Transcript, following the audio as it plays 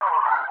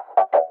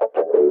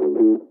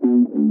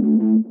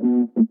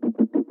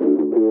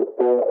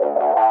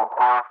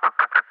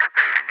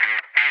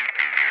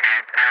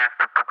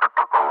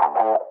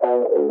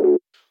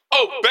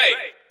Obey,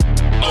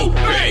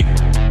 obey,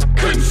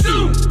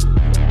 consume,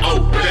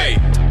 obey,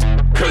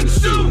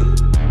 consume,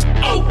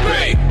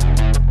 obey,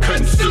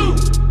 consume,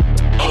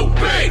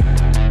 obey,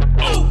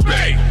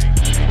 obey.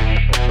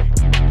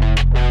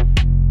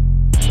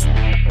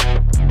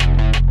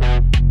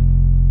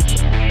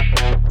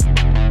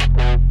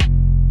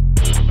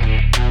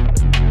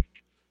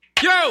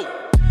 Yo,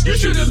 you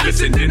should have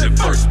listened in the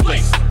first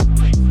place.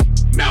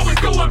 Now we're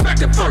going back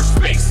to first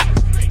base.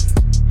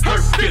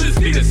 Hurt feelings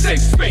need a safe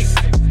space.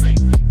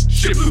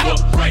 Shit blew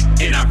up right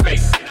in our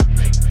face.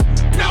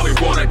 Now we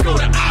wanna go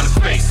to outer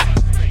space.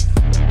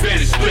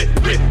 Vanish split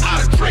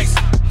without a trace.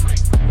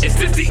 Is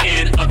this the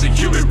end of the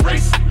human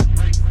race?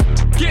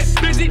 Get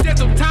busy, there's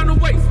no time to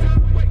waste.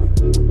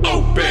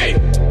 Obey,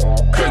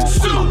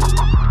 consume,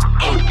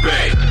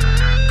 obey,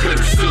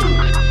 consume,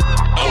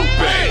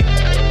 obey,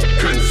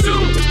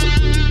 consume,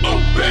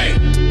 obey,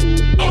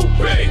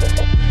 obey.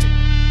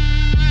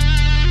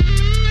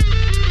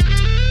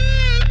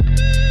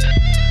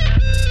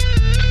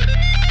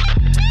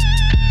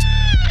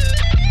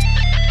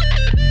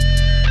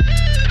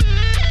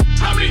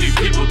 How many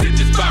people did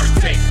this virus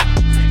take?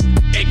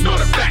 Ignore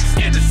the facts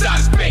and decide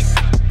it's fake.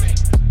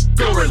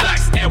 Go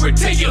relax and we'll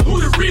tell you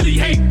who to really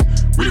hate.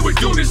 We were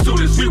doing this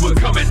soon as we were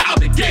coming out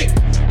the gate.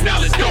 Now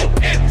let's go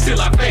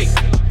until I fade.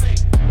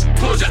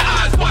 Close your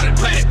eyes while the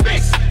planet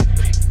bakes.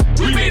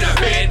 We made our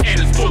bed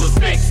and it's full of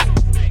snakes.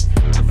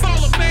 To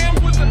fall of man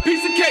was a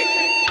piece of cake.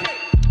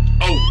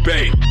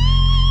 Obey,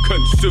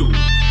 consume,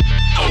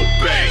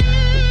 obey,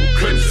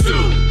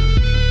 consume,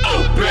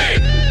 obey,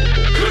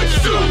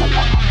 consume,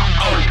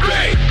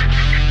 obey,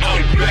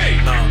 obey.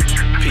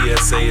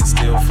 PSA is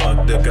still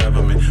fuck the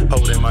government.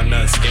 Holding my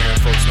nuts, scaring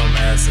folks no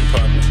mass in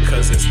public.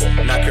 Cause it's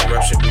not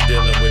corruption we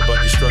dealing with, but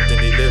destructing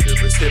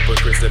illiterates.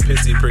 Hypocrites, the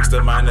pissy pricks,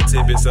 the minor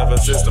tidbits of a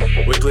system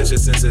with glitches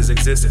since its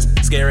existence.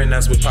 Scaring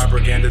us with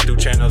propaganda through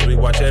channels we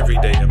watch every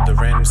day. Of the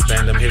random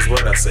stand-up, here's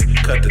what I say.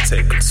 Cut the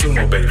tape, consume,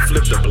 obey,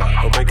 flip the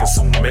block, obey,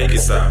 consume, make it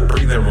stop.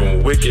 Breathing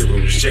room, wicked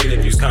rules,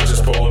 jaded views,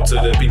 conscious poem to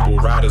the people.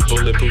 Riders,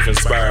 bulletproof,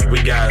 inspired.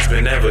 We guys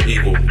been ever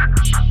equal.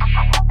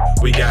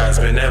 We guys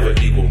been ever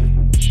equal.